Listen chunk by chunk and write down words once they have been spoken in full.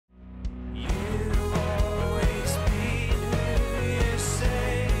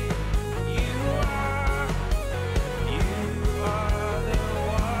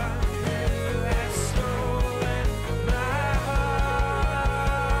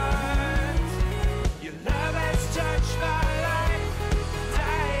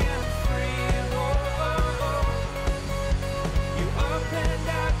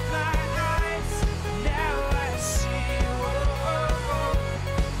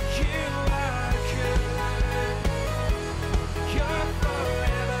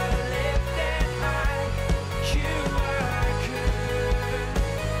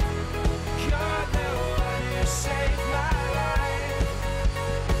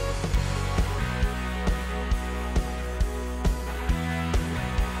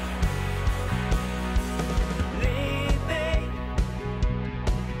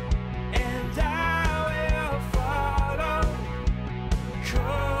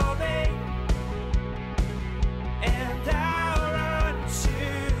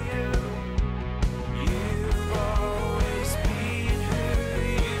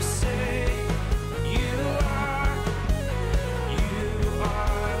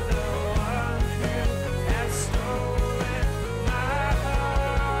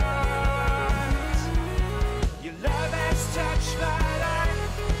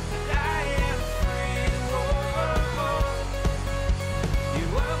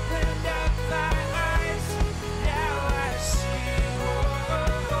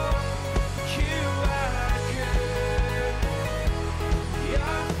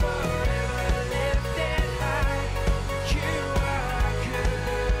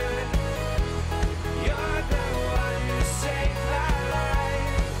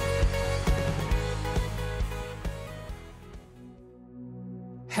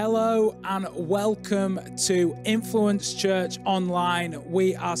Hello and welcome to Influence Church Online.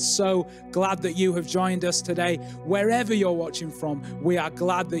 We are so glad that you have joined us today. Wherever you're watching from, we are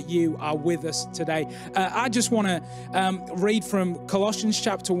glad that you are with us today. I just want to read from Colossians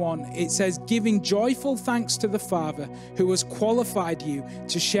chapter 1. It says, giving joyful thanks to the Father who has qualified you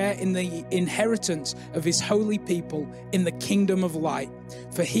to share in the inheritance of his holy people in the kingdom of light.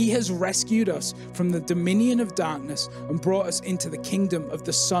 For he has rescued us from the dominion of darkness and brought us into the kingdom of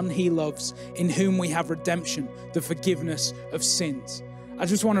the Son he loves, in whom we have redemption, the forgiveness of sins. I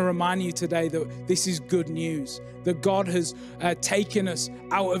just want to remind you today that this is good news, that God has taken us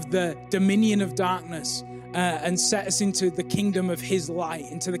out of the dominion of darkness and set us into the kingdom of his light,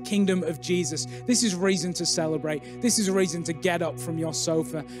 into the kingdom of Jesus. This is reason to celebrate. This is a reason to get up from your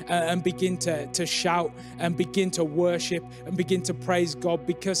sofa and begin to shout and begin to worship and begin to praise God,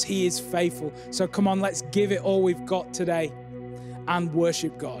 because he is faithful. So come on, let's give it all we've got today and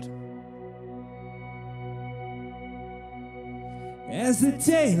worship God. As the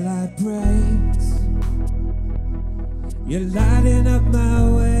daylight breaks, you're lighting up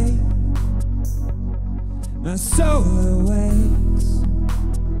my way. My soul awakes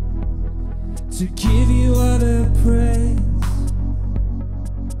to give you all the praise.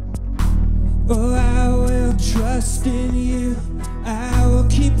 Oh, I will trust in you. I will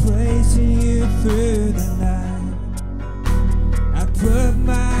keep praising you through the night. I put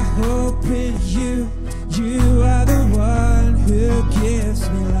my hope in you. You are the one who gives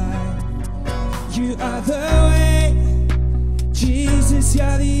me life. You are the way. Jesus,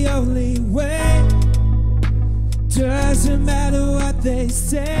 you're the only way. Doesn't matter what they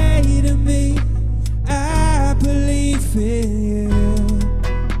say to me, I believe in you.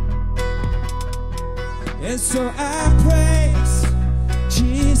 And so I praise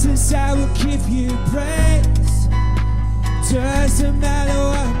Jesus, I will give you praise. Doesn't matter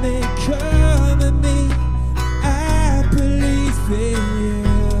what may come to me, I believe in you.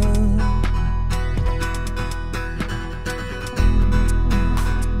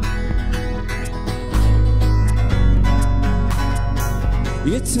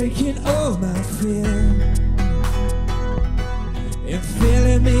 You're taking all my fear and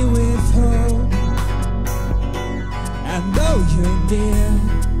filling me with hope. I know you're near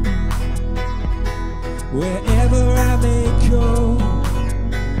wherever I may go.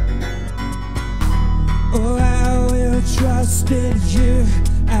 Oh, I will trust in you.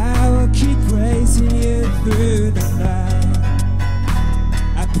 I will keep praising you through the night.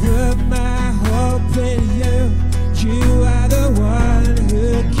 I put my hope in you. You are the one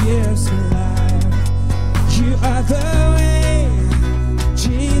who gives me life. You are the way.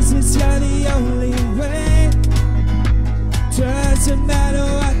 Jesus, you're the only way. Doesn't matter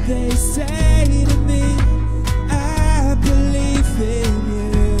what they say to me, I believe in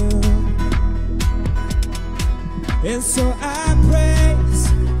you. And so I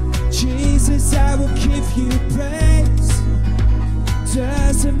praise Jesus, I will give you praise.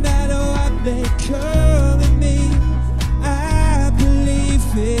 Doesn't matter what may come to me, I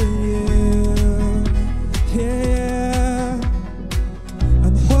believe in you. Yeah,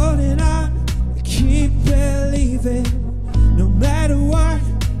 I'm holding on, I keep believing. No matter what,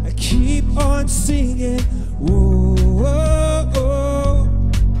 I keep on singing. Whoa, whoa, whoa.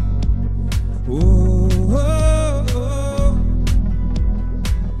 Whoa, whoa, whoa.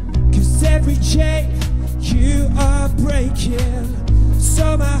 'Cause every chain you are breaking,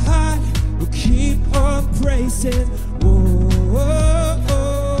 so my heart will keep on praising. Whoa, whoa,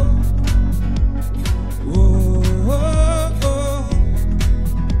 whoa. Whoa, whoa, whoa.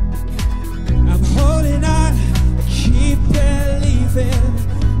 I'm holding on, I keep believing.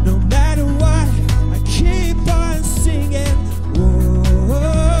 No matter what, I keep on singing. Whoa,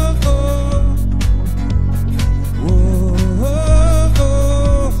 whoa, whoa. Whoa, whoa,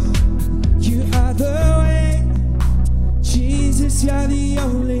 whoa. You are the way. Jesus, you're the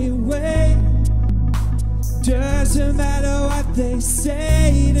only way. Doesn't matter what they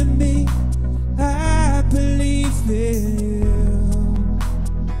say to me, I believe in you.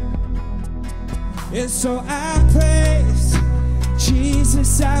 And so I praise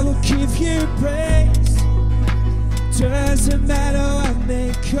Jesus, I will give you praise. Doesn't matter what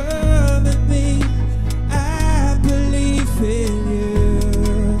may come at me, I believe in you.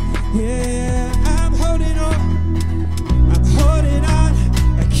 Yeah, I'm holding on,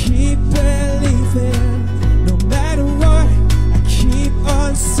 I keep believing. No matter what, I keep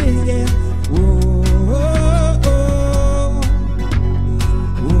on singing. Whoa, whoa, whoa.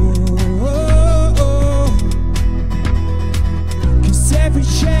 Whoa, whoa, whoa. 'Cause every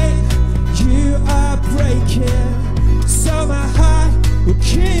chain you are breaking, so my heart will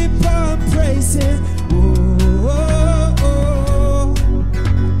keep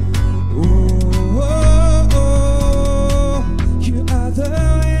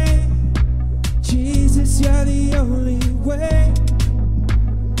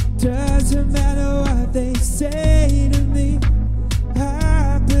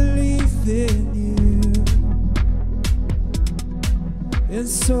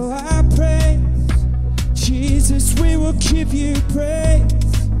will give you praise.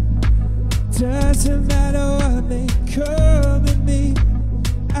 Doesn't matter what may come at me,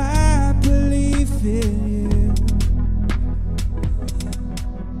 I believe in you.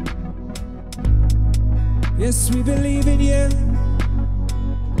 Yes, we believe in you.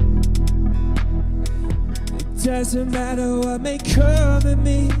 It doesn't matter what may come at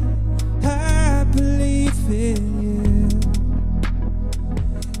me, I believe in you.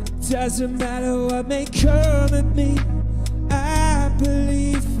 It doesn't matter what may come at me, I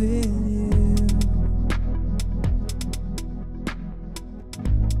believe in you.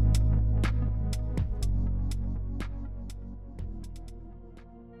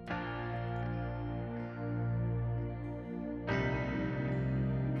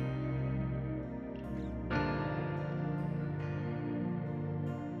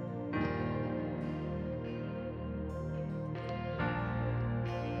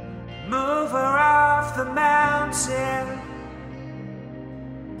 Move her off the mountain,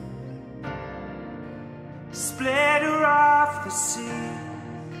 split her off the sea.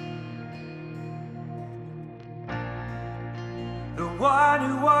 The one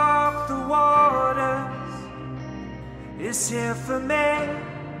who walked the waters is here for me,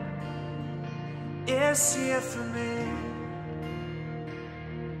 is here for me.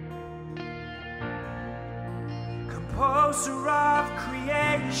 Composer of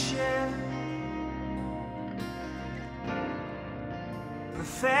creation,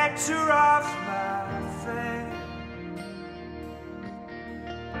 perfecter of my faith,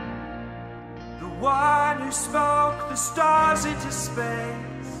 the one who spoke the stars into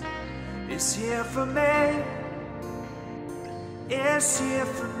space is here for me, is here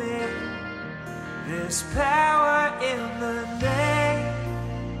for me. There's power in the name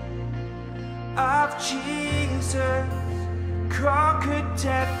of Jesus, conquered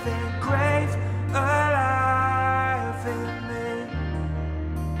death and grave, alive in me,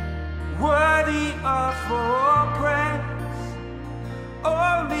 worthy of all praise,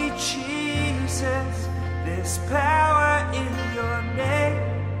 only Jesus. There's power in your name,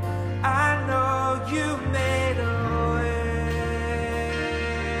 I know you made a way.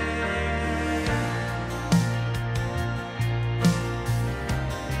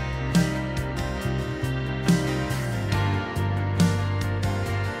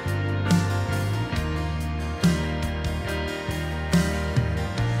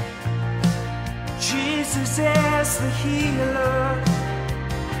 Jesus is the healer.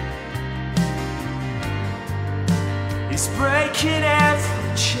 He's breaking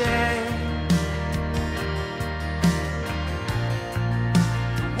every chain.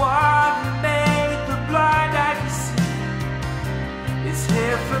 The one who made the blind eye to see is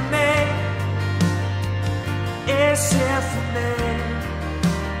here for me, is here for me.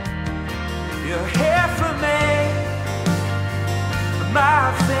 You're here for me, my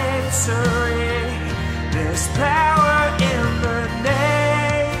victory. There's power in the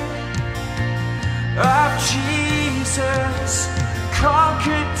name of Jesus,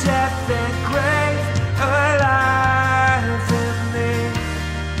 conquered death and grave, alive in me,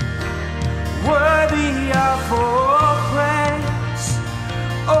 worthy of all praise,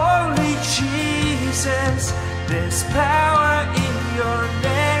 only Jesus. There's power in your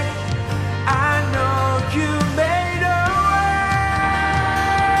name, I know you made a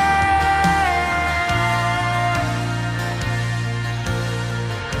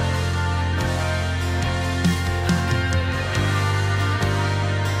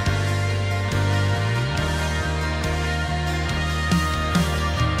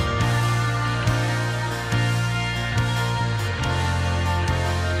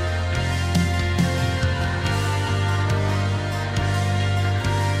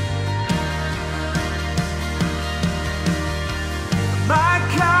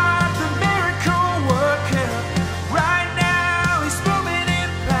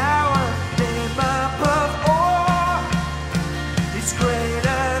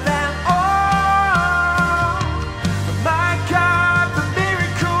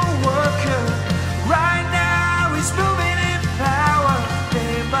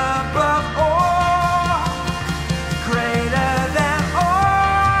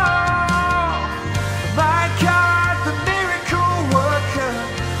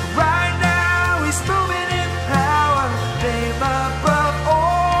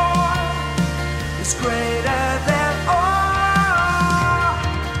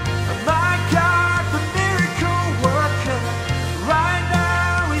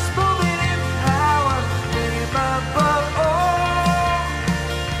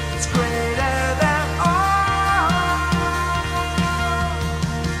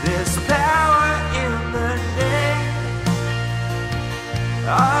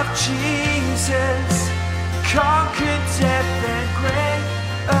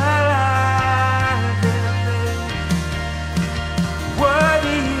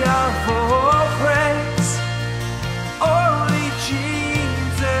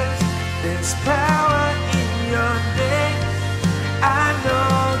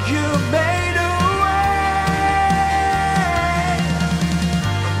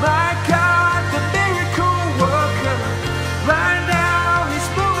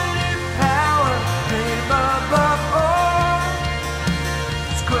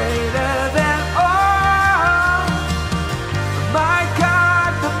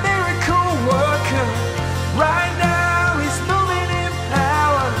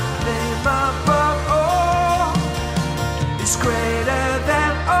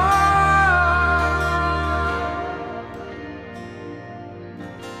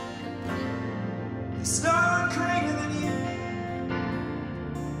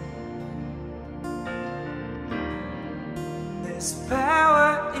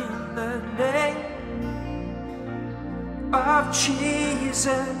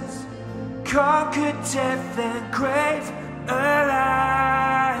Jesus conquered death and grave,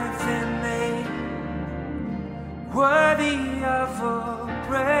 alive in me, worthy of all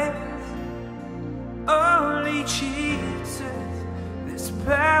praise. Only Jesus, there's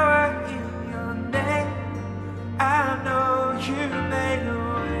power in your name. I know you made a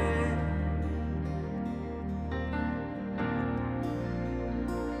way.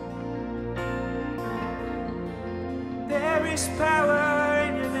 There is power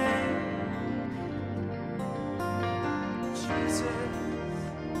in your name, Jesus.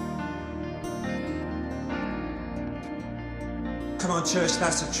 Come on, church,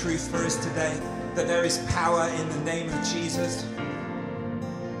 that's a truth for us today, that there is power in the name of Jesus.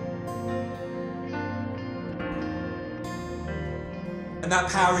 And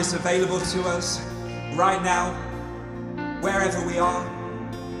that power is available to us right now, wherever we are.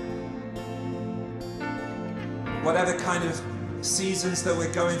 Whatever kind of seasons that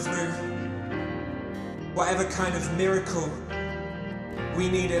we're going through, whatever kind of miracle we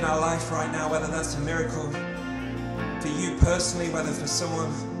need in our life right now, whether that's a miracle for you personally, whether for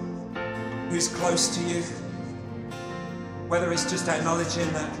someone who's close to you, whether it's just acknowledging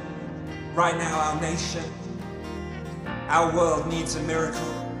that right now our nation, our world needs a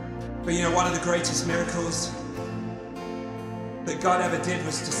miracle. But you know, one of the greatest miracles that God ever did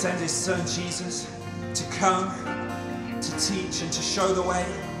was to send his son Jesus to come, to teach and to show the way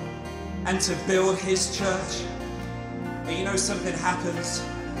and to build his church. And you know, something happens,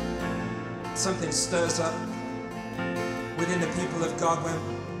 something stirs up within the people of God when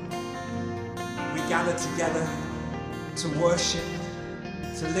we gather together to worship,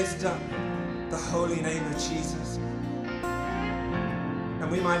 to lift up the holy name of Jesus. And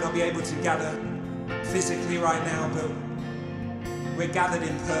we might not be able to gather physically right now, but we're gathered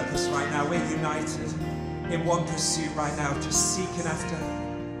in purpose right now. We're united in one pursuit right now, just seeking after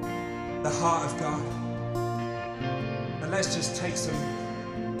the heart of God. And let's just take some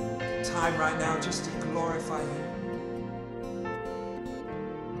time right now just to glorify him,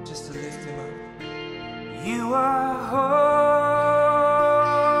 just to lift him up. You are holy.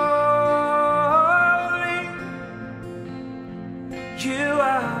 You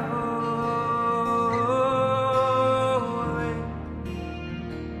are holy.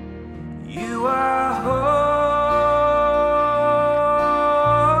 You are holy.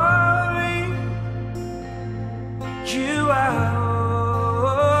 You are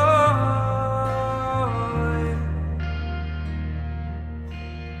holy.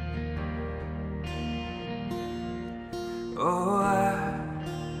 Oh, I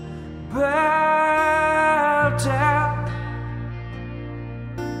bow down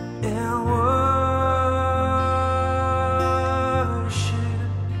and worship.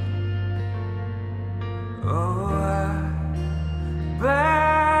 Oh, I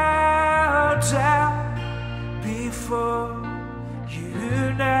bow down before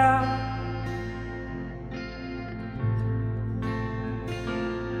you now.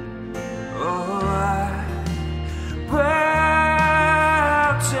 Oh, I bow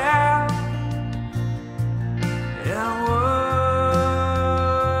down and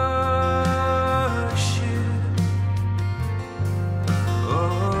worship.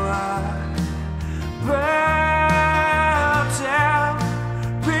 Oh, I bow down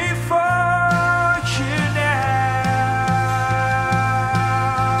before you now.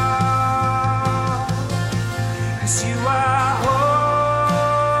 'Cause you are holy.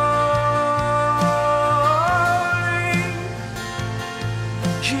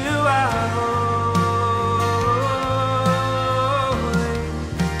 You are holy.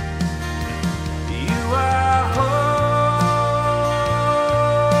 You are holy.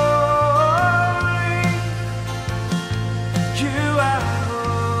 You are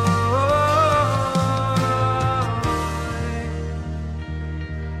holy.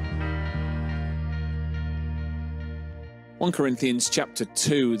 1 Corinthians chapter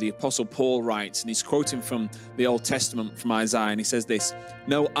 2, the Apostle Paul writes, and he's quoting from the Old Testament, from Isaiah, and he says this: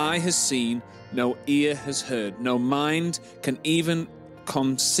 "No eye has seen, no ear has heard, no mind can even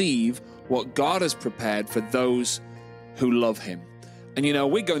conceive what God has prepared for those who love him." And you know,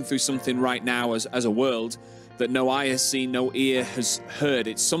 we're going through something right now as a world that no eye has seen, no ear has heard.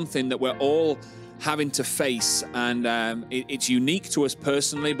 It's something that we're all having to face, and it's unique to us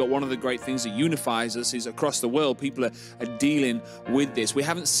personally, but one of the great things that unifies us is across the world, people are dealing with this. We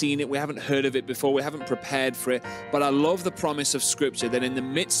haven't seen it, we haven't heard of it before, we haven't prepared for it, but I love the promise of Scripture that in the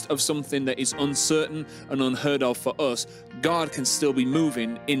midst of something that is uncertain and unheard of for us, God can still be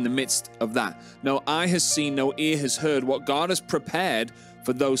moving in the midst of that. No eye has seen, no ear has heard what God has prepared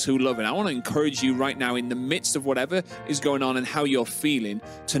for those who love it. I want to encourage you right now, in the midst of whatever is going on and how you're feeling,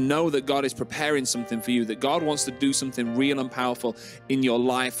 to know that God is preparing something for you, that God wants to do something real and powerful in your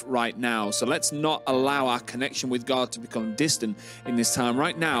life right now. So let's not allow our connection with God to become distant in this time.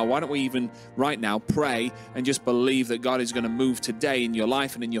 Right now, why don't we even right now pray and just believe that God is going to move today in your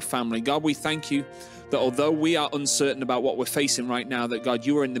life and in your family. God, we thank you that although we are uncertain about what we're facing right now, that God,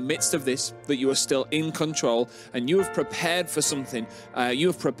 you are in the midst of this, that you are still in control, and you have prepared for something. You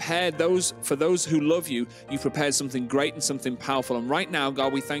have prepared for those who love you. You've prepared something great and something powerful. And right now,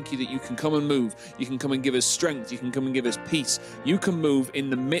 God, we thank you that you can come and move. You can come and give us strength. You can come and give us peace. You can move in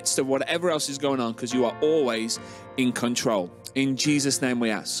the midst of whatever else is going on, because you are always in control. In Jesus' name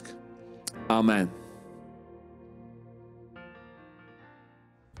we ask. Amen.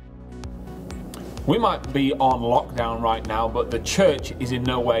 We might be on lockdown right now, but the church is in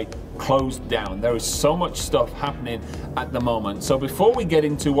no way closed down. There is so much stuff happening at the moment. So before we get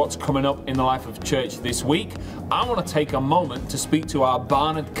into what's coming up in the life of church this week, I want to take a moment to speak to our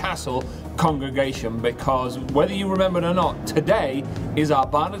Barnard Castle congregation, because whether you remember it or not, today is our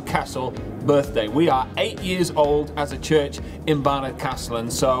Barnard Castle birthday. We are 8 years old as a church in Barnard Castle,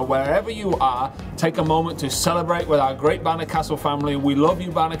 and so wherever you are, take a moment to celebrate with our great Barnard Castle family. We love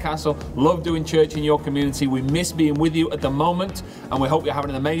you, Barnard Castle, love doing church in your community. We miss being with you at the moment, and we hope you're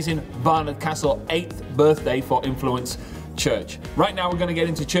having an amazing Barnard Castle 8th birthday for Influence Church. Right now we're going to get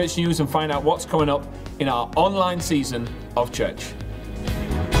into church news and find out what's coming up in our online season of church.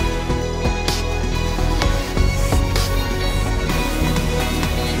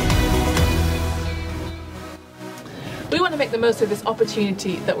 We want to make the most of this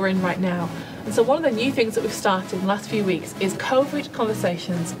opportunity that we're in right now. And so one of the new things that we've started in the last few weeks is COVID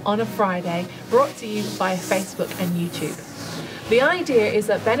Conversations on a Friday, brought to you via Facebook and YouTube. The idea is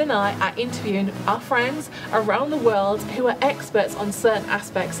that Ben and I are interviewing our friends around the world who are experts on certain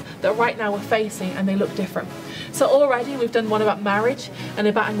aspects that right now we're facing, and they look different. So already we've done one about marriage and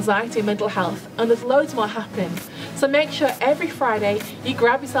about anxiety and mental health, and there's loads more happening. So make sure every Friday you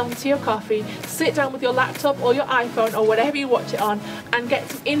grab yourself into your coffee, sit down with your laptop or your iPhone or whatever you watch it on, and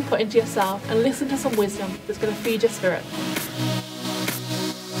get some input into yourself and listen to some wisdom that's going to feed your spirit.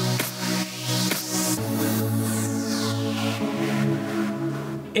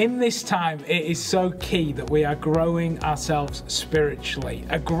 In this time, it is so key that we are growing ourselves spiritually.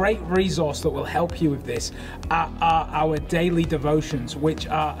 A great resource that will help you with this are our daily devotions, which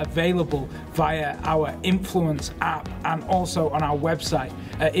are available via our Influence app and also on our website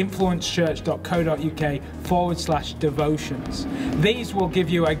at influencechurch.co.uk/devotions. These will give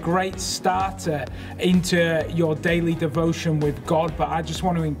you a great starter into your daily devotion with God, but I just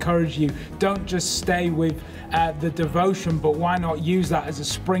want to encourage you, don't just stay with the devotion, but why not use that as a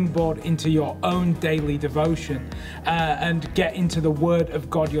springboard into your own daily devotion and get into the Word of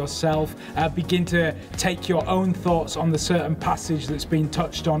God yourself. Begin to take your own thoughts on the certain passage that's been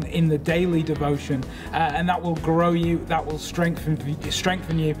touched on in the daily devotion, and that will grow you, that will strengthen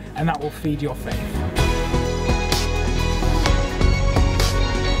you, and that will feed your faith.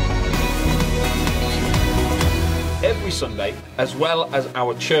 Every Sunday, as well as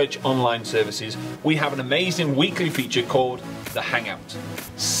our church online services, we have an amazing weekly feature called The Hangout.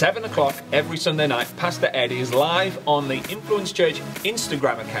 7 o'clock every Sunday night, Pastor Eddie is live on the Influence Church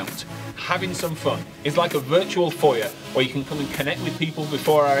Instagram account, having some fun. It's like a virtual foyer where you can come and connect with people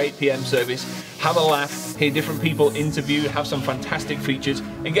before our 8 p.m. service, have a laugh, hear different people interviewed, have some fantastic features,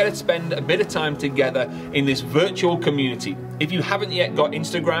 and get to spend a bit of time together in this virtual community. If you haven't yet got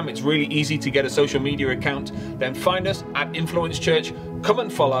Instagram, it's really easy to get a social media account. Then find us at Influence Church, come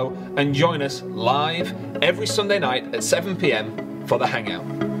and follow, and join us live every Sunday night at 7 p.m. for The Hangout.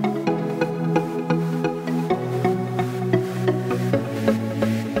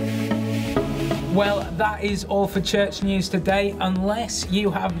 Well, that is all for church news today. Unless you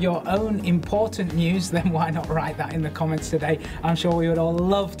have your own important news, then why not write that in the comments today? I'm sure we would all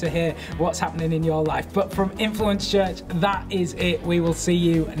love to hear what's happening in your life. But from Influence Church, that is it. We will see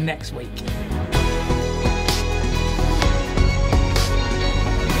you next week.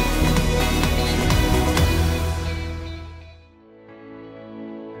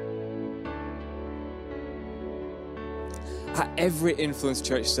 At every Influence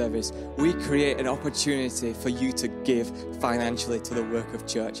Church service, we create an opportunity for you to give financially to the work of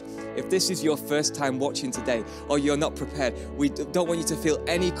church. If this is your first time watching today, or you're not prepared, we don't want you to feel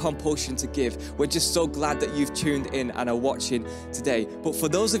any compulsion to give. We're just so glad that you've tuned in and are watching today. But for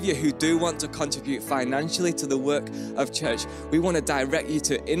those of you who do want to contribute financially to the work of church, we want to direct you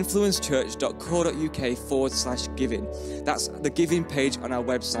to influencechurch.co.uk/giving. That's the giving page on our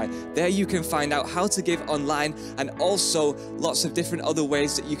website. There you can find out how to give online, and also lots lots of different other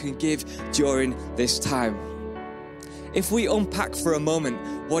ways that you can give during this time. If we unpack for a moment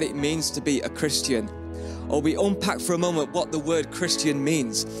what it means to be a Christian, or we unpack for a moment what the word Christian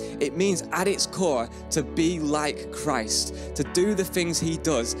means, it means at its core to be like Christ, to do the things he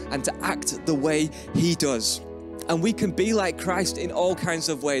does and to act the way he does. And we can be like Christ in all kinds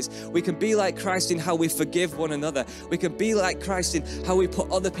of ways. We can be like Christ in how we forgive one another. We can be like Christ in how we put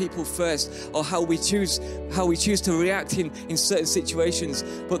other people first, or how we choose to react in certain situations.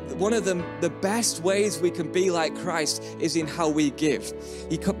 But one of the best ways we can be like Christ is in how we give.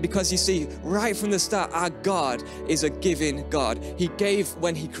 Because you see, right from the start, our God is a giving God. He gave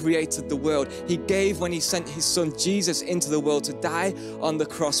when he created the world. He gave when he sent his son Jesus into the world to die on the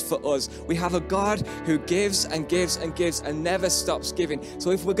cross for us. We have a God who gives and gives and gives and never stops giving. So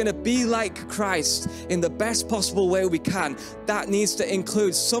if we're going to be like Christ in the best possible way we can, that needs to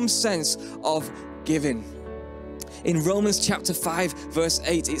include some sense of giving. In Romans chapter 5 verse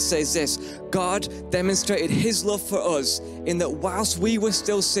 8, it says this: God demonstrated his love for us in that whilst we were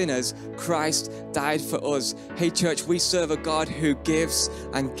still sinners, Christ died for us. Hey church, we serve a God who gives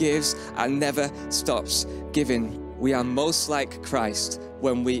and gives and never stops giving. We are most like Christ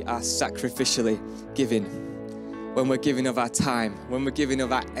when we are sacrificially giving. When we're giving of our time, when we're giving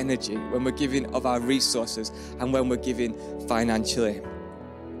of our energy, when we're giving of our resources, and when we're giving financially.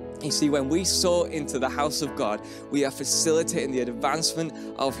 You see, when we sow into the house of God, we are facilitating the advancement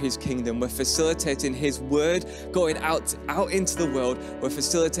of his kingdom. We're facilitating his word going out into the world. We're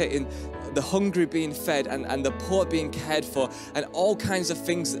facilitating the hungry being fed and the poor being cared for, and all kinds of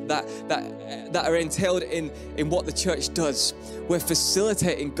things that are entailed in what the church does. We're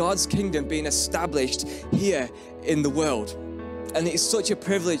facilitating God's kingdom being established here in the world. And it's such a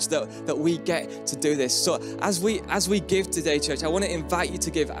privilege that we get to do this. So as we give today, church, I want to invite you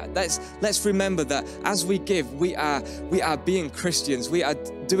to give. Let's remember that as we give, we are being Christians. We are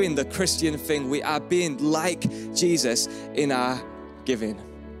doing the Christian thing. We are being like Jesus in our giving.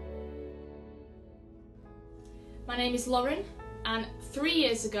 My name is Lauren, and 3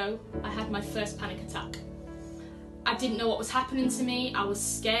 years ago, I had my first panic attack. I didn't know what was happening to me. I was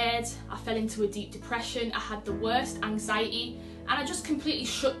scared. I fell into a deep depression. I had the worst anxiety, and I just completely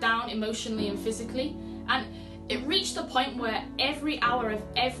shut down emotionally and physically. And it reached a point where every hour of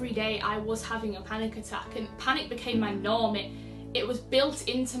every day I was having a panic attack, and panic became my norm. It was built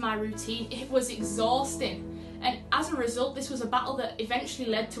into my routine. It was exhausting. And as a result, this was a battle that eventually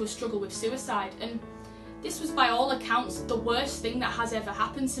led to a struggle with suicide. And this was by all accounts the worst thing that has ever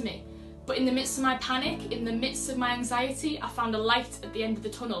happened to me. But in the midst of my panic, in the midst of my anxiety, I found a light at the end of the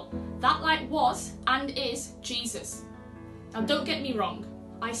tunnel. That light was and is Jesus. Now don't get me wrong,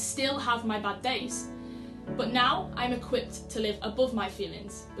 I still have my bad days. But now I'm equipped to live above my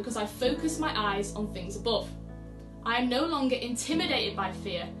feelings because I focus my eyes on things above. I am no longer intimidated by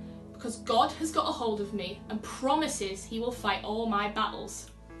fear because God has got a hold of me and promises he will fight all my battles.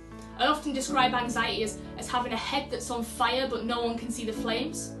 I often describe anxiety as having a head that's on fire but no one can see the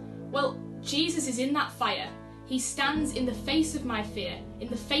flames. Well, Jesus is in that fire. He stands in the face of my fear, in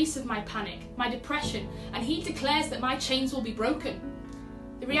the face of my panic, my depression, and he declares that my chains will be broken.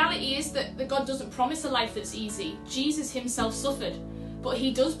 The reality is that God doesn't promise a life that's easy. Jesus himself suffered, but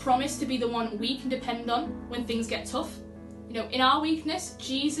he does promise to be the one we can depend on when things get tough. You know, in our weakness,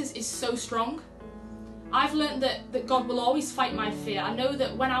 Jesus is so strong. I've learned that God will always fight my fear. I know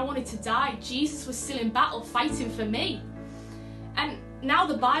that when I wanted to die, Jesus was still in battle fighting for me. And now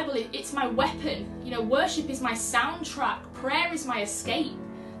the Bible, it's my weapon. You know, worship is my soundtrack. Prayer is my escape.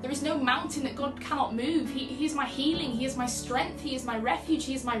 There is no mountain that God cannot move. He is my healing. He is my strength. He is my refuge.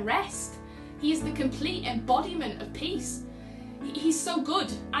 He is my rest. He is the complete embodiment of peace. He's so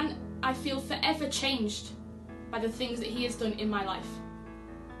good, and I feel forever changed by the things that he has done in my life.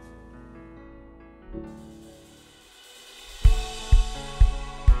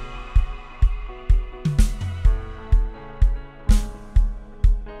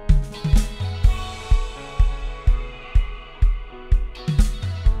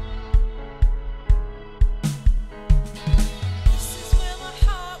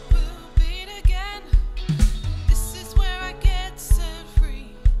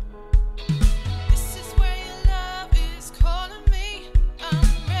 Calling me, I'm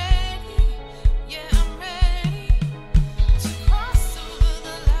ready.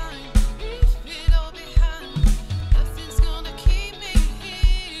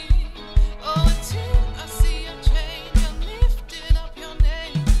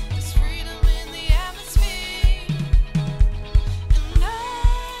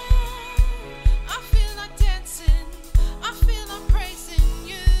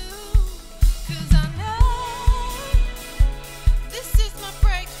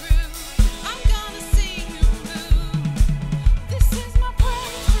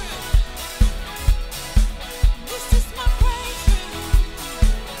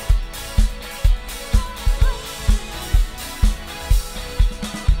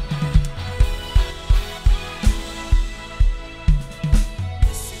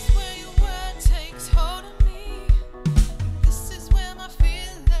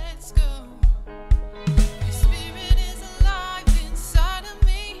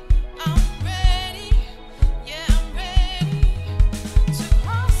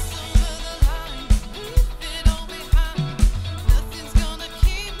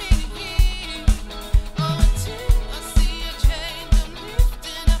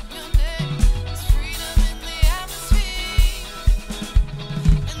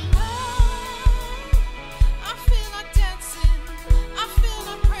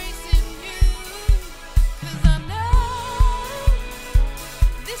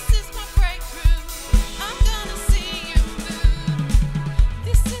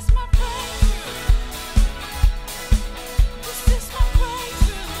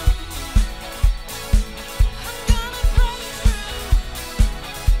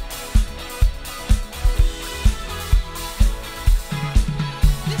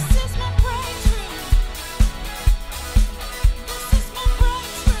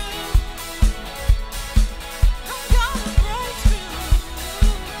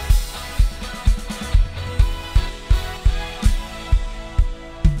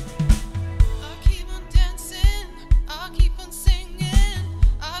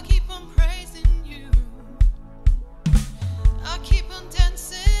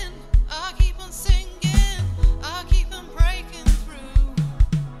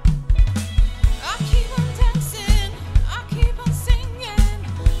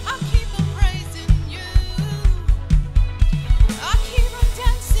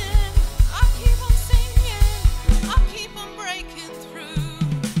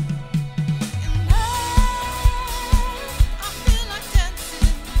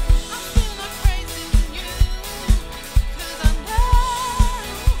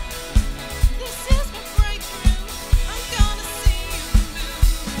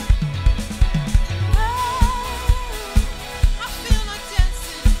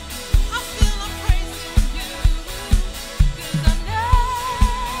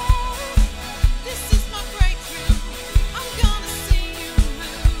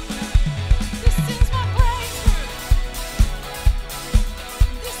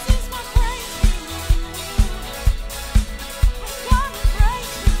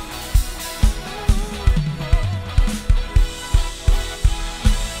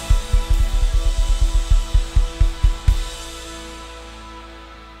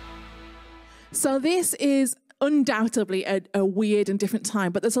 So this is undoubtedly a weird and different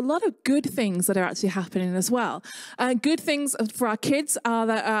time, but there's a lot of good things that are actually happening as well. Good things for our kids are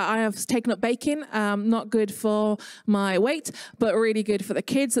that I have taken up baking. Not good for my weight, but really good for the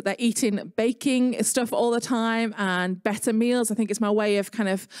kids, that they're eating baking stuff all the time and better meals. I think it's my way of kind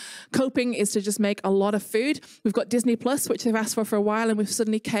of coping, is to just make a lot of food. We've got Disney Plus, which they've asked for a while, and we've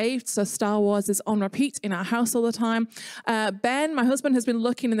suddenly caved. So Star Wars is on repeat in our house all the time. Ben, my husband, has been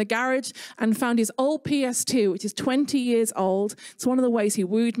looking in the garage and found his old PS2, which is 20 years old. It's one of the ways he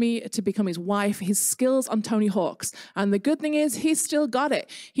wooed me to become his wife, his skills on Tony Hawk's. And the good thing is he's still got it.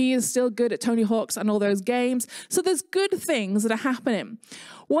 He is still good at Tony Hawk's and all those games. So there's good things that are happening.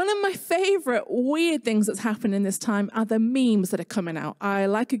 One of my favorite weird things that's happening in this time are the memes that are coming out. I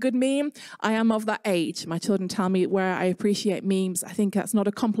like a good meme. I am of that age. My children tell me where I appreciate memes. I think that's not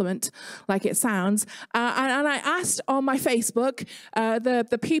a compliment like it sounds. And I asked on my Facebook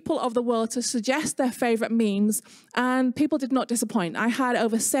the people of the world to suggest their favorite memes, and people did not disappoint. I had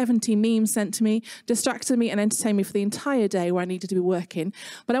over 70 memes sent to me, distracted me and entertained me for the entire day where I needed to be working.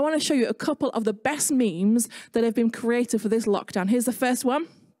 But I want to show you a couple of the best memes that have been created for this lockdown. Here's the first one.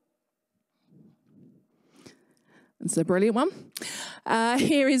 It's a brilliant one.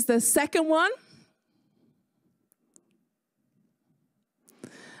 Here is the second one.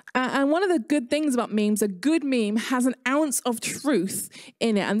 And one of the good things about memes, a good meme has an ounce of truth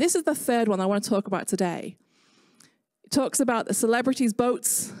in it. And this is the third one I want to talk about today. It talks about the celebrities'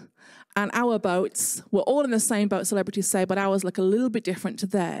 boats and our boats. We're all in the same boat, celebrities say, but ours look a little bit different to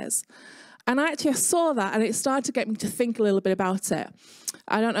theirs. And I saw that, and it started to get me to think a little bit about it.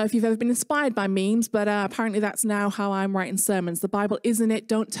 I don't know if you've ever been inspired by memes, but apparently that's now how I'm writing sermons. The Bible is in it.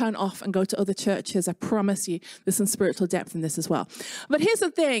 Don't turn off and go to other churches. I promise you there's some spiritual depth in this as well. But here's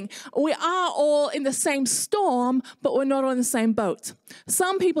the thing. We are all in the same storm, but we're not all in the same boat.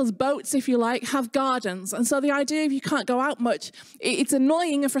 Some people's boats, if you like, have gardens. And so the idea of you can't go out much, it's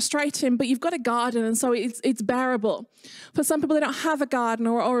annoying and frustrating, but you've got a garden, and so it's bearable. For some people, they don't have a garden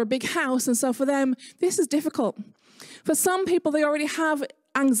or a big house, and so for them, this is difficult. For some people, they already have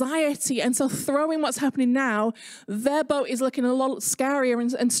anxiety, and so throwing what's happening now, their boat is looking a lot scarier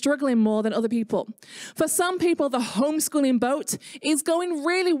and struggling more than other people. For some people, the homeschooling boat is going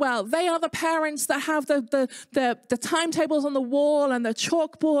really well. They are the parents that have the timetables on the wall and the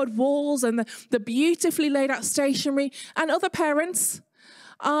chalkboard walls and the beautifully laid out stationery, and other parents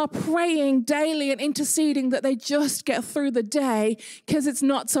are praying daily and interceding that they just get through the day because it's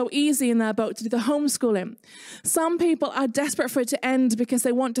not so easy in their boat to do the homeschooling. Some people are desperate for it to end because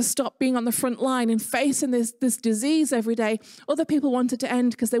they want to stop being on the front line and facing this disease every day. Other people want it to end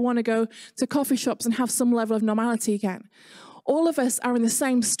because they want to go to coffee shops and have some level of normality again. All of us are in the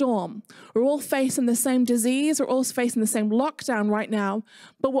same storm. We're all facing the same disease. We're all facing the same lockdown right now,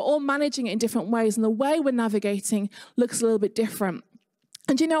 but we're all managing it in different ways, and the way we're navigating looks a little bit different.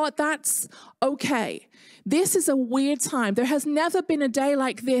 And you know what? That's okay. This is a weird time. There has never been a day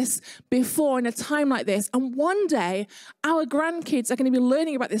like this before in a time like this. And one day, our grandkids are going to be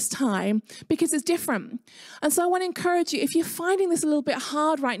learning about this time because it's different. And so I want to encourage you, if you're finding this a little bit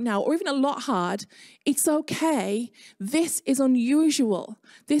hard right now, or even a lot hard, it's okay. This is unusual.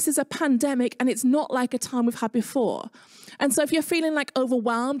 This is a pandemic, and it's not like a time we've had before. And so if you're feeling like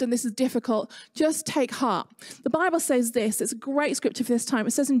overwhelmed and this is difficult, just take heart. The Bible says this. It's a great scripture for this time.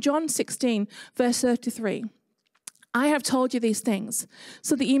 It says in John 16, verse 33, I have told you these things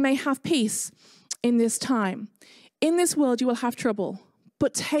so that you may have peace in this time. In this world you will have trouble,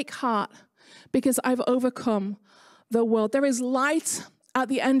 but take heart because I've overcome the world. There is light at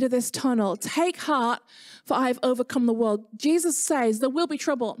the end of this tunnel. Take heart, for I have overcome the world. Jesus says there will be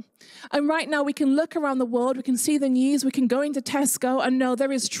trouble. And right now we can look around the world, we can see the news, we can go into Tesco and know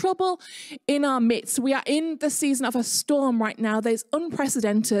there is trouble in our midst. We are in the season of a storm right now that is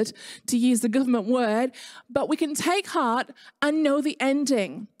unprecedented, to use the government word, but we can take heart and know the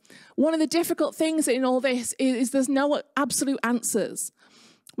ending. One of the difficult things in all this is there's no absolute answers.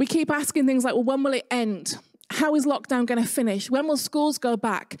 We keep asking things like, well, when will it end? How is lockdown going to finish? When will schools go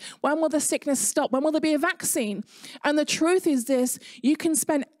back? When will the sickness stop? When will there be a vaccine? And the truth is this, you can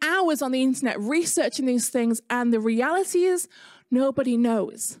spend hours on the internet researching these things, and the reality is nobody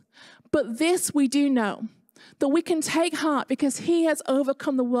knows. But this we do know, that we can take heart because he has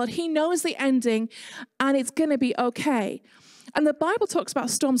overcome the world. He knows the ending, and it's going to be okay. And the Bible talks about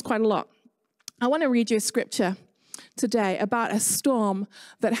storms quite a lot. I want to read you a scripture today about a storm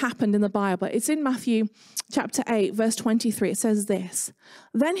that happened in the Bible. It's in Matthew chapter 8, verse 23. It says this,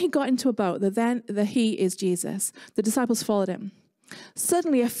 then he got into a boat, the he is Jesus. The disciples followed him.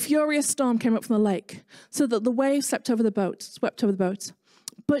 Suddenly a furious storm came up from the lake, so that the waves swept over the boat.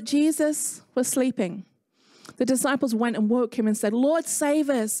 But Jesus was sleeping. The disciples went and woke him and said, "Lord, save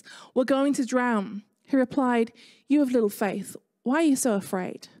us. We're going to drown." He replied, "You have little faith. Why are you so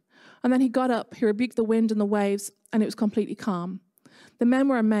afraid?" And then he got up, he rebuked the wind and the waves, and it was completely calm. The men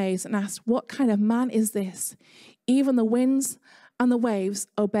were amazed and asked, "What kind of man is this? Even the winds and the waves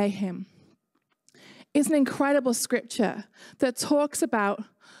obey him." It's an incredible scripture that talks about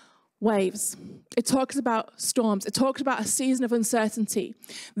waves. It talks about storms. It talks about a season of uncertainty.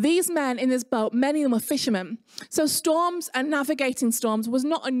 These men in this boat, many of them were fishermen. So storms and navigating storms was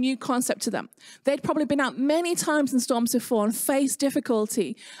not a new concept to them. They'd probably been out many times in storms before and faced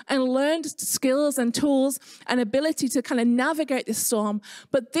difficulty and learned skills and tools and ability to kind of navigate this storm.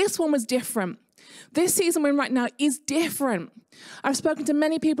 But this one was different. This season we're in right now is different. I've spoken to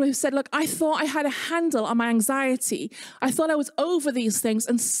many people who said, look, I thought I had a handle on my anxiety. I thought I was over these things.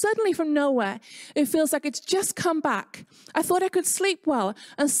 And suddenly from nowhere, it feels like it's just come back. I thought I could sleep well.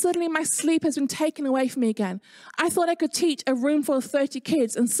 And suddenly my sleep has been taken away from me again. I thought I could teach a room full of 30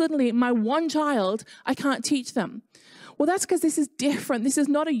 kids. And suddenly my one child, I can't teach them. Well, that's because this is different. This is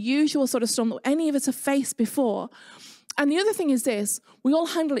not a usual sort of storm that any of us have faced before. And the other thing is this, we all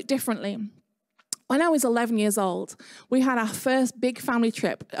handle it differently. When I was 11 years old, we had our first big family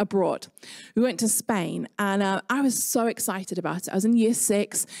trip abroad. We went to Spain, and I was so excited about it. I was in year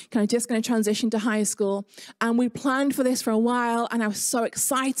 6, kind of just going to transition to high school, and we planned for this for a while, and I was so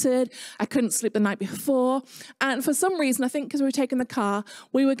excited. I couldn't sleep the night before, and for some reason, I think because we were taking the car,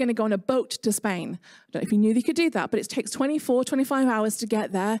 we were going to go on a boat to Spain. I don't know if you knew you could do that, but it takes 24, 25 hours to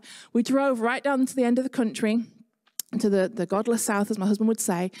get there. We drove right down to the end of the country, to the godless south, as my husband would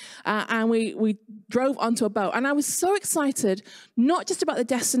say, and we drove onto a boat. And I was so excited, not just about the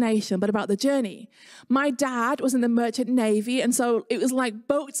destination, but about the journey. My dad was in the Merchant Navy, and so it was like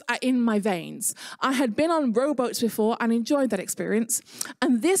boats are in my veins. I had been on rowboats before and enjoyed that experience.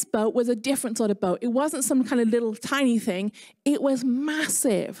 And this boat was a different sort of boat. It wasn't some kind of little tiny thing. It was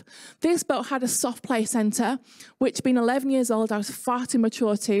massive. This boat had a soft play center, which being 11 years old, I was far too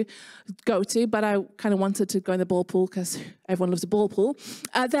mature to go to, but I kind of wanted to go in the ball pool because everyone loves a ball pool.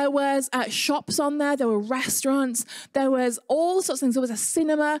 There was shops on there were restaurants, there was all sorts of things. There was a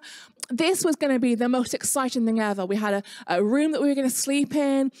cinema. This was going to be the most exciting thing ever. We had a room that we were going to sleep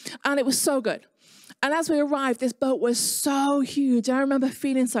in, and it was so good. And as we arrived, this boat was so huge. I remember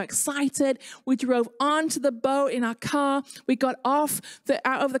feeling so excited. We drove onto the boat in our car. We got out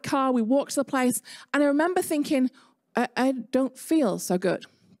of the car. We walked to the place. And I remember thinking, I don't feel so good.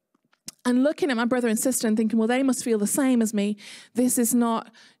 And looking at my brother and sister and thinking, well, they must feel the same as me. This is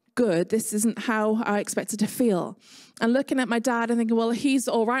not good. This isn't how I expected to feel. And looking at my dad and thinking, well, he's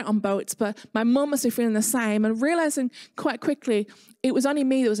all right on boats, but my mum must be feeling the same. And realizing quite quickly, it was only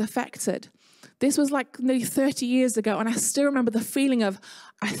me that was affected. This was like nearly 30 years ago. And I still remember the feeling of,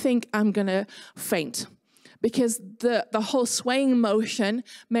 I think I'm going to faint. Because the whole swaying motion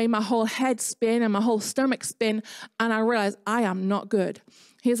made my whole head spin and my whole stomach spin. And I realized I am not good.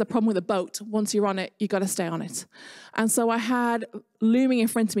 Here's a problem with a boat. Once you're on it, you got to stay on it. And so I had looming in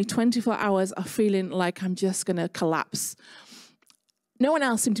front of me 24 hours of feeling like I'm just going to collapse. No one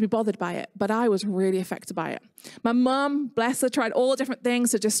else seemed to be bothered by it, but I was really affected by it. My mum, bless her, tried all different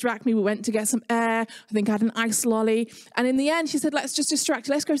things to distract me. We went to get some air. I think I had an ice lolly. And in the end, she said, let's just distract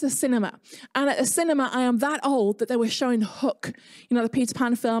you. Let's go to the cinema. And at the cinema, I am that old that they were showing Hook. You know, the Peter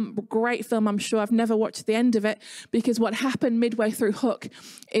Pan film, great film, I'm sure. I've never watched the end of it because what happened midway through Hook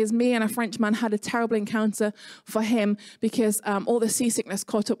is me and a Frenchman had a terrible encounter for him because all the seasickness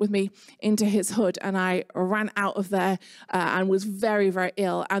caught up with me into his hood. And I ran out of there and was very, very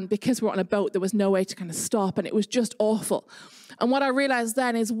ill. And because we were on a boat, there was no way to kind of stop. And it was just awful. And what I realized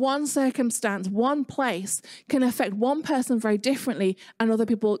then is one circumstance, one place can affect one person very differently and other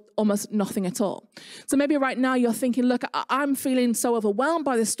people almost nothing at all. So maybe right now you're thinking, look, I'm feeling so overwhelmed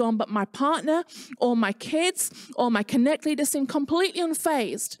by this storm, but my partner or my kids or my Connect leaders seem completely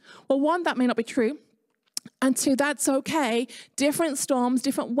unfazed. Well, one, that may not be true. And two, that's okay. Different storms,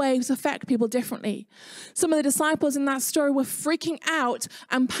 different waves affect people differently. Some of the disciples in that story were freaking out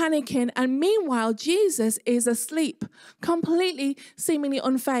and panicking. And meanwhile, Jesus is asleep, completely, seemingly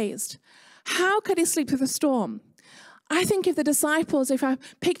unfazed. How could he sleep through the storm? I think if the disciples, if I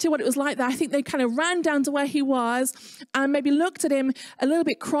picture what it was like there, I think they kind of ran down to where he was and maybe looked at him a little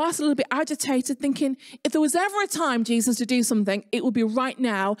bit cross, a little bit agitated, thinking, if there was ever a time, Jesus, to do something, it would be right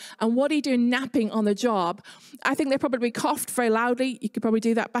now. And what are you doing napping on the job? I think they probably coughed very loudly. You could probably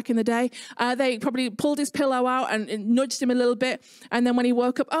do that back in the day. They probably pulled his pillow out and nudged him a little bit. And then when he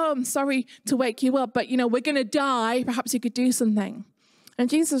woke up, oh, I'm sorry to wake you up, but, you know, we're going to die. Perhaps you could do something. And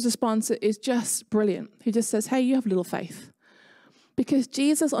Jesus' response is just brilliant. He just says, hey, you have little faith. Because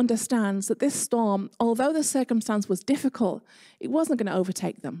Jesus understands that this storm, although the circumstance was difficult, it wasn't going to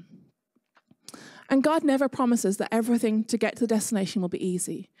overtake them. And God never promises that everything to get to the destination will be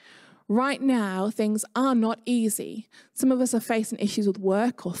easy. Right now, things are not easy. Some of us are facing issues with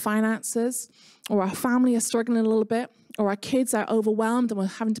work or finances, or our family is struggling a little bit, or our kids are overwhelmed and we're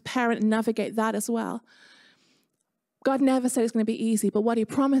having to parent and navigate that as well. God never said it's going to be easy, but what he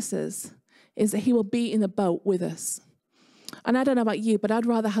promises is that he will be in the boat with us. And I don't know about you, but I'd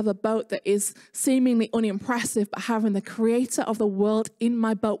rather have a boat that is seemingly unimpressive, but having the creator of the world in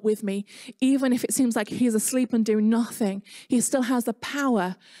my boat with me, even if it seems like he's asleep and doing nothing, he still has the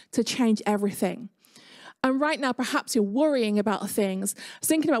power to change everything. And right now, perhaps you're worrying about things. I was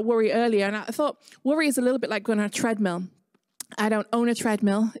thinking about worry earlier, and I thought worry is a little bit like going on a treadmill. I don't own a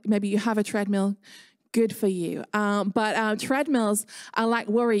treadmill. Maybe you have a treadmill. Good for you. But treadmills are like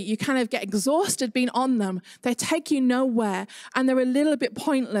worry. You kind of get exhausted being on them. They take you nowhere, and they're a little bit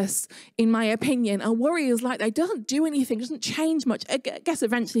pointless, in my opinion. And worry is like, it doesn't do anything, it doesn't change much. I guess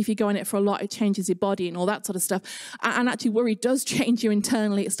eventually if you go on it for a lot, it changes your body and all that sort of stuff. And actually worry does change you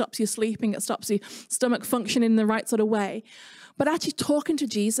internally. It stops you sleeping. It stops your stomach functioning in the right sort of way. But actually talking to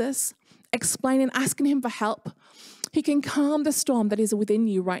Jesus, explaining, asking him for help, he can calm the storm that is within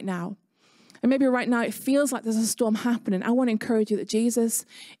you right now. And maybe right now it feels like there's a storm happening. I want to encourage you that Jesus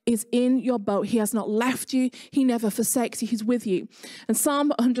is in your boat. He has not left you. He never forsakes you. He's with you. And Psalm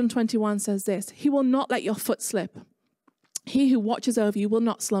 121 says this: he will not let your foot slip. He who watches over you will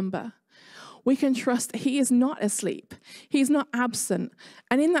not slumber. We can trust that he is not asleep. He's not absent.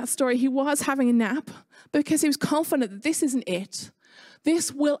 And in that story, he was having a nap because he was confident that this isn't it.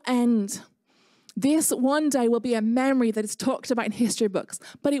 This will end. This one day will be a memory that is talked about in history books,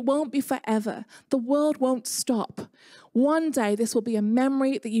 but it won't be forever. The world won't stop. One day, this will be a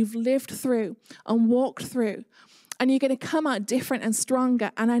memory that you've lived through and walked through, and you're going to come out different and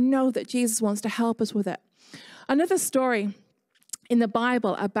stronger, and I know that Jesus wants to help us with it. Another story in the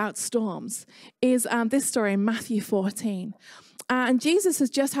Bible about storms is this story in Matthew 14. And Jesus has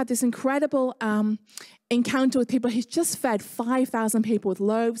just had this incredible encounter with people. He's just fed 5,000 people with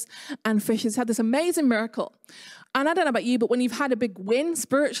loaves and fishes. He's had this amazing miracle. And I don't know about you, but when you've had a big win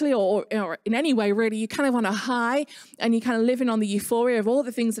spiritually or in any way, really, you're kind of on a high and you're kind of living on the euphoria of all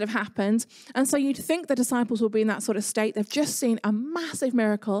the things that have happened. And so you'd think the disciples will be in that sort of state. They've just seen a massive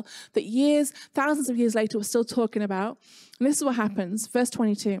miracle that thousands of years later, we're still talking about. And this is what happens. Verse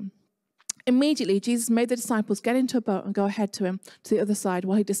 22. Immediately, Jesus made the disciples get into a boat and go ahead to him to the other side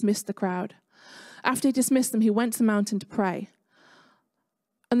while he dismissed the crowd. After he dismissed them, he went to the mountain to pray.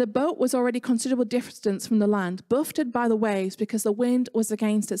 And the boat was already considerable distance from the land, buffeted by the waves because the wind was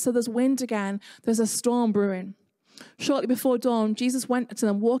against it. So there's wind again. There's a storm brewing. Shortly before dawn, Jesus went to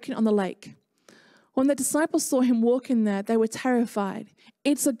them walking on the lake. When the disciples saw him walking there, they were terrified.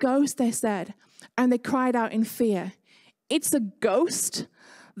 "It's a ghost," they said, and they cried out in fear. It's a ghost?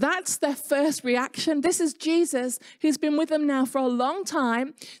 That's their first reaction. This is Jesus, who's been with them now for a long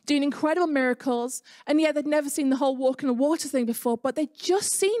time, doing incredible miracles. And yet they'd never seen the whole walk in the water thing before, but they'd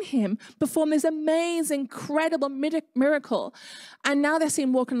just seen him perform this amazing, incredible miracle. And now they're seeing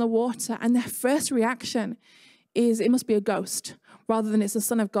him walk in the water. And their first reaction is it must be a ghost, rather than it's the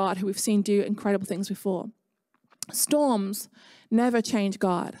Son of God who we've seen do incredible things before. Storms never change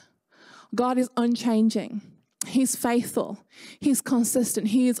God. God is unchanging. He's faithful. He's consistent.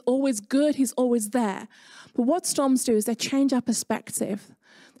 He is always good. He's always there. But what storms do is they change our perspective.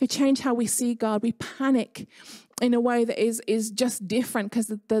 They change how we see God. We panic in a way that is just different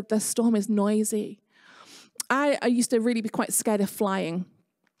because the storm is noisy. I used to really be quite scared of flying.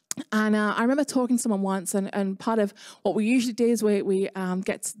 And I remember talking to someone once, and part of what we usually do is we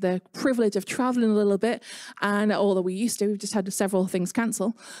get the privilege of traveling a little bit, and although we used to, we've just had several things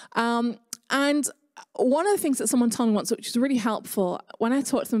cancel. And one of the things that someone told me once, which was really helpful, when I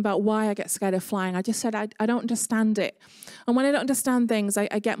talked to them about why I get scared of flying, I just said, I don't understand it. And when I don't understand things, I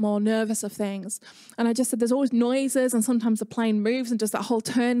get more nervous of things. And I just said, there's always noises, and sometimes the plane moves and does that whole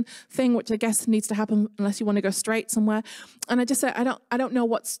turn thing, which I guess needs to happen unless you want to go straight somewhere. And I just said, I don't know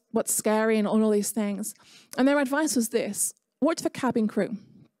what's scary and all these things. And their advice was this: watch the cabin crew.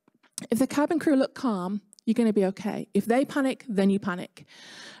 If the cabin crew look calm, you're going to be okay. If they panic, then you panic.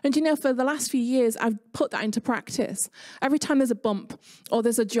 And you know, for the last few years, I've put that into practice. Every time there's a bump or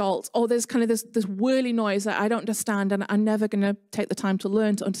there's a jolt or there's kind of this whirly noise that I don't understand, and I'm never going to take the time to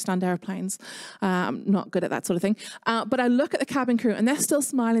learn to understand airplanes. I'm not good at that sort of thing. But I look at the cabin crew and they're still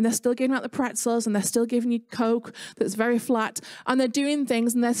smiling. They're still giving out the pretzels and they're still giving you Coke that's very flat. And they're doing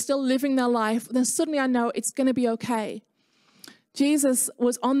things and they're still living their life. Then suddenly I know it's going to be okay. Jesus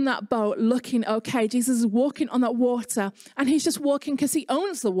was on that boat looking okay. Jesus is walking on that water, and he's just walking because he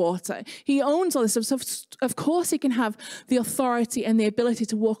owns the water. He owns all this stuff. So of course he can have the authority and the ability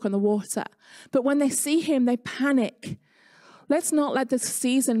to walk on the water. But when they see him, they panic. Let's not let this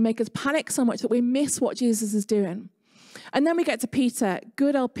season make us panic so much that we miss what Jesus is doing. And then we get to Peter,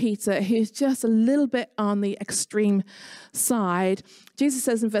 good old Peter, who's just a little bit on the extreme side. Jesus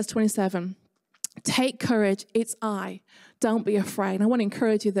says in verse 27, "Take courage, it's I. Don't be afraid." And I want to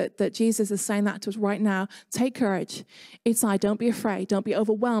encourage you that Jesus is saying that to us right now. Take courage. It's I. Don't be afraid. Don't be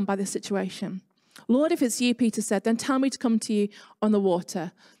overwhelmed by this situation. "Lord, if it's you," Peter said, "then tell me to come to you on the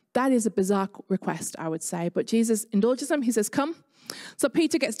water." That is a bizarre request, I would say. But Jesus indulges him. He says, "Come." So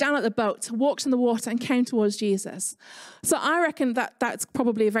Peter gets down at the boat, walks in the water, and came towards Jesus. So I reckon that's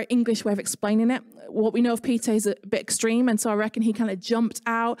probably a very English way of explaining it. What we know of Peter is a bit extreme, and so I reckon he kind of jumped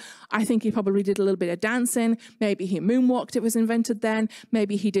out. I think he probably did a little bit of dancing. Maybe he moonwalked, it was invented then.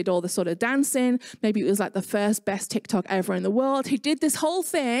 Maybe he did all the sort of dancing. Maybe it was like the first best TikTok ever in the world. He did this whole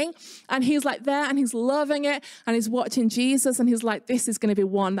thing, and he's like there, and he's loving it, and he's watching Jesus, and he's like, this is going to be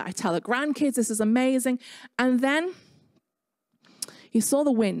one that I tell the grandkids. This is amazing. And then he saw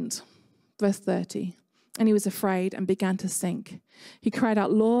the wind, verse 30, and he was afraid and began to sink. He cried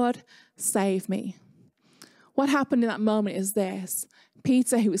out, "Lord, save me." What happened in that moment is this.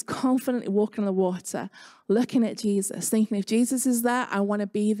 Peter, who was confidently walking on the water, looking at Jesus, thinking, if Jesus is there, I want to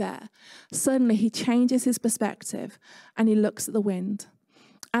be there. Suddenly he changes his perspective and he looks at the wind.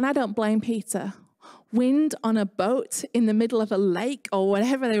 And I don't blame Peter. Wind on a boat in the middle of a lake or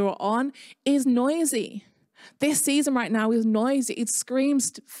whatever they were on is noisy. This season right now is noisy. It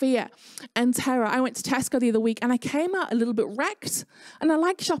screams fear and terror. I went to Tesco the other week and I came out a little bit wrecked. And I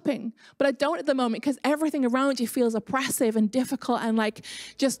like shopping, but I don't at the moment because everything around you feels oppressive and difficult and like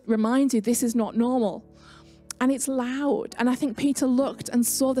just reminds you this is not normal. And it's loud. And I think Peter looked and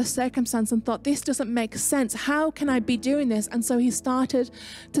saw the circumstance and thought, this doesn't make sense. How can I be doing this? And so he started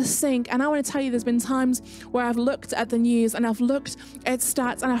to sink. And I want to tell you, there's been times where I've looked at the news and I've looked at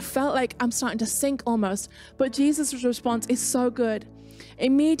stats and I felt like I'm starting to sink almost. But Jesus' response is so good.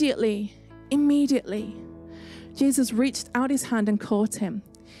 Immediately, Jesus reached out his hand and caught him.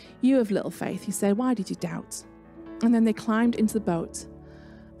 "You have little faith," he said. "Why did you doubt?" And then they climbed into the boat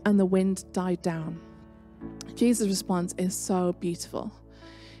and the wind died down. Jesus' response is so beautiful.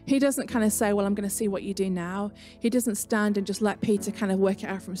 He doesn't kind of say, well, I'm going to see what you do now. He doesn't stand and just let Peter kind of work it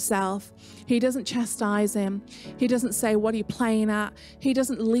out for himself. He doesn't chastise him. He doesn't say, what are you playing at? He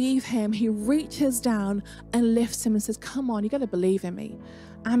doesn't leave him. He reaches down and lifts him and says, come on, you got to believe in me.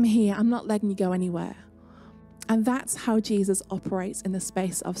 I'm here. I'm not letting you go anywhere. And that's how Jesus operates in the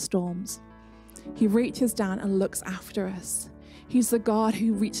space of storms. He reaches down and looks after us. He's the God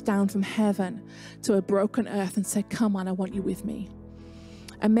who reached down from heaven to a broken earth and said, come on, I want you with me.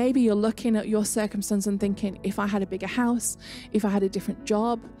 And maybe you're looking at your circumstance and thinking, if I had a bigger house, if I had a different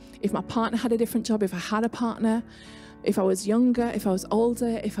job, if my partner had a different job, if I had a partner, if I was younger, if I was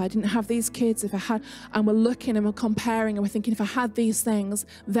older, if I didn't have these kids, if I had, and we're looking and we're comparing and we're thinking, if I had these things,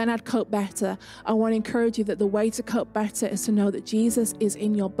 then I'd cope better. I want to encourage you that the way to cope better is to know that Jesus is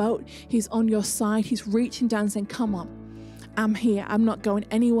in your boat. He's on your side. He's reaching down saying, come on. I'm here. I'm not going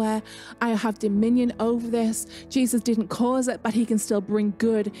anywhere. I have dominion over this. Jesus didn't cause it, but he can still bring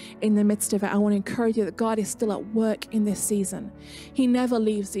good in the midst of it. I want to encourage you that God is still at work in this season. He never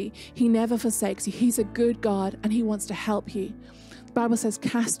leaves you. He never forsakes you. He's a good God and he wants to help you. The Bible says,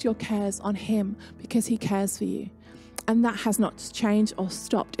 cast your cares on him because he cares for you. And that has not changed or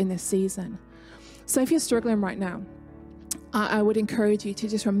stopped in this season. So if you're struggling right now, I would encourage you to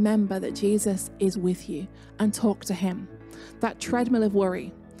just remember that Jesus is with you and talk to him. That treadmill of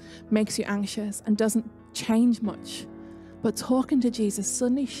worry makes you anxious and doesn't change much. But talking to Jesus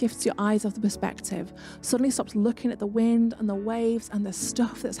suddenly shifts your eyes off the perspective, suddenly stops looking at the wind and the waves and the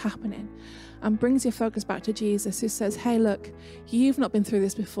stuff that's happening and brings your focus back to Jesus, who says, hey, look, you've not been through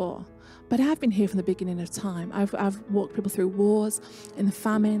this before, but I've been here from the beginning of time. I've walked people through wars and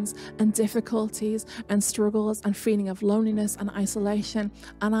famines and difficulties and struggles and feeling of loneliness and isolation,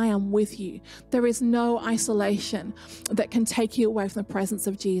 and I am with you. There is no isolation that can take you away from the presence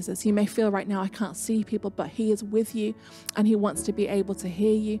of Jesus. You may feel right now, I can't see people, but he is with you and he wants to be able to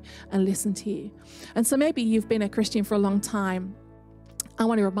hear you and listen to you. And so maybe you've been a Christian for a long time. I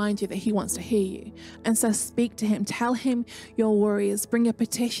want to remind you that he wants to hear you. And so speak to him. Tell him your worries. Bring your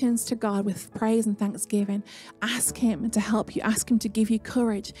petitions to God with praise and thanksgiving. Ask him to help you. Ask him to give you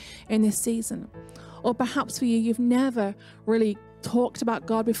courage in this season. Or perhaps for you, you've never really talked about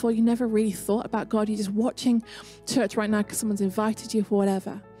God before. You never really thought about God. You're just watching church right now because someone's invited you for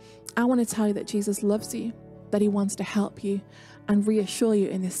whatever. I want to tell you that Jesus loves you, that he wants to help you, and reassure you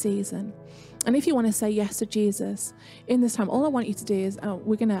in this season. And if you want to say yes to Jesus in this time, all I want you to do is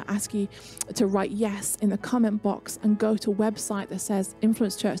we're going to ask you to write yes in the comment box and go to a website that says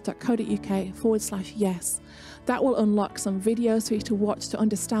influencechurch.co.uk/yes. That will unlock some videos for you to watch to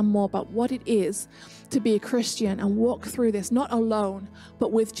understand more about what it is to be a Christian and walk through this, not alone,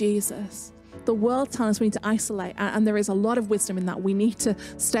 but with Jesus. The world tells us we need to isolate, and there is a lot of wisdom in that. We need to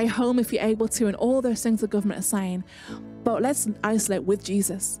stay home if you're able to, and all those things the government are saying. But let's isolate with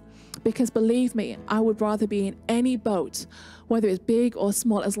Jesus. Because believe me, I would rather be in any boat, whether it's big or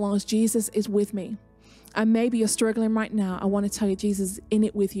small, as long as Jesus is with me. And maybe you're struggling right now. I want to tell you, Jesus is in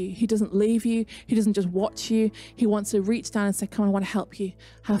it with you. He doesn't leave you. He doesn't just watch you. He wants to reach down and say, come on, I want to help you.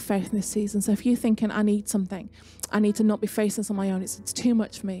 Have faith in this season. So if you're thinking, I need something, I need to not be facing this on my own, it's too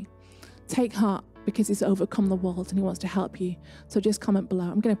much for me, take heart, because he's overcome the world and he wants to help you. So just comment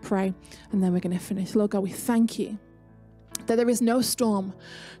below. I'm going to pray and then we're going to finish. Lord God, we thank you that there is no storm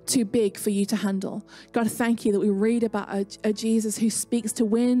too big for you to handle. God, thank you that we read about a Jesus who speaks to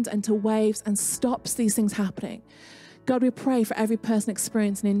wind and to waves and stops these things happening. God, we pray for every person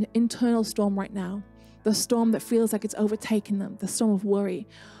experiencing an internal storm right now, the storm that feels like it's overtaken them, the storm of worry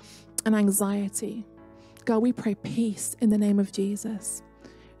and anxiety. God, we pray peace in the name of Jesus.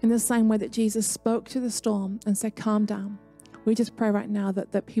 In the same way that Jesus spoke to the storm and said, calm down. We just pray right now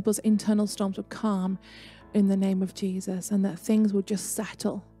that people's internal storms will calm in the name of Jesus, and that things will just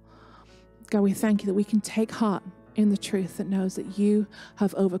settle. God, we thank you that we can take heart in the truth that knows that you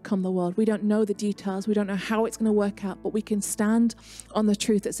have overcome the world. We don't know the details. We don't know how it's going to work out, but we can stand on the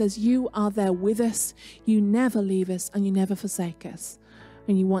truth that says you are there with us. You never leave us and you never forsake us.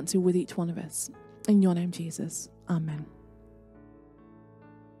 And you want to with each one of us. In your name, Jesus. Amen.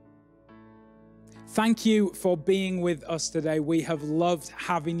 Thank you for being with us today. We have loved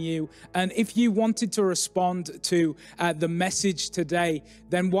having you. And if you wanted to respond to the message today,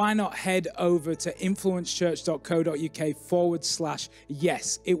 then why not head over to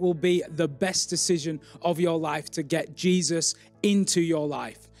influencechurch.co.uk/yes. It will be the best decision of your life to get Jesus into your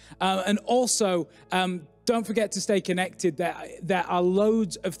life. And also, don't forget to stay connected. There are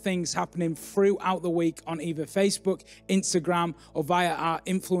loads of things happening throughout the week on either Facebook, Instagram, or via our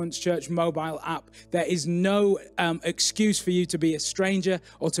Influence Church mobile app. There is no excuse for you to be a stranger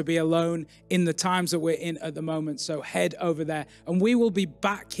or to be alone in the times that we're in at the moment. So head over there. And we will be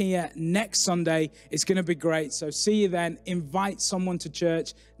back here next Sunday. It's going to be great. So see you then. Invite someone to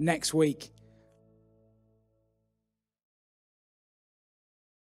church next week.